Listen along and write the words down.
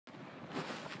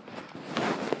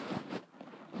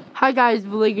Hi guys,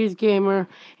 Lakers Gamer,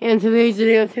 and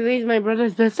today's my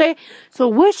brother's birthday, so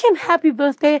wish him happy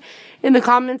birthday in the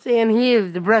comments, and he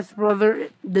is the best brother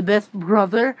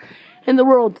in the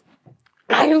world.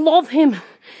 I love him.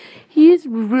 He's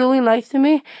really nice to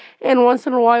me, and once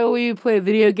in a while we play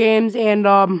video games, and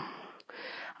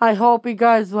I hope you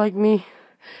guys like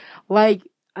like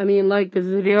this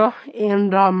video,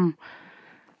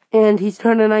 and he's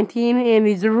turning 19, and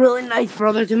he's a really nice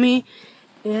brother to me,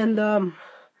 and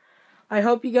I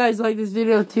hope you guys like this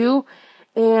video too,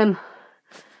 and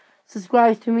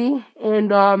subscribe to me. And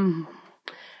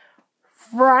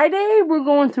Friday we're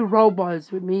going to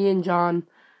Robuzz with me and John,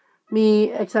 me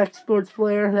XX Sports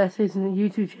Player. That's his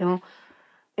YouTube channel.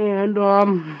 And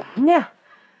yeah.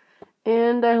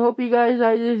 And I hope you guys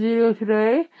like this video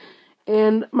today.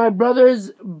 And my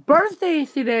brother's birthday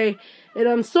is today, and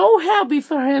I'm so happy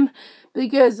for him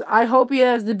because I hope he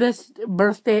has the best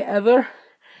birthday ever.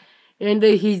 And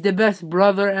he's the best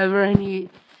brother ever, and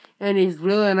he's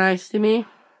really nice to me.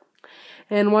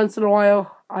 And once in a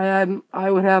while, I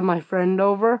would have my friend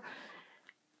over,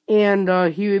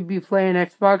 and he would be playing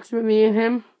Xbox with me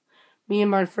and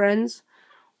my friends,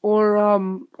 or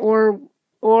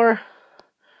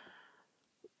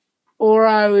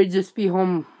I would just be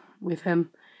home with him,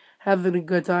 having a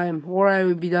good time, or I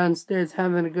would be downstairs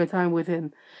having a good time with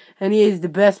him. And he is the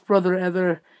best brother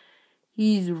ever.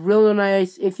 He's really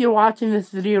nice. If you're watching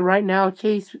this video right now,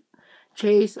 Chase,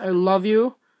 I love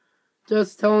you.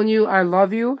 Just telling you, I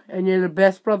love you, and you're the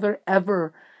best brother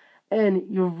ever. And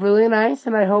you're really nice,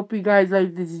 and I hope you guys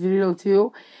like this video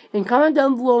too. And comment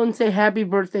down below and say happy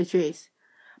birthday, Chase.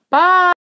 Bye!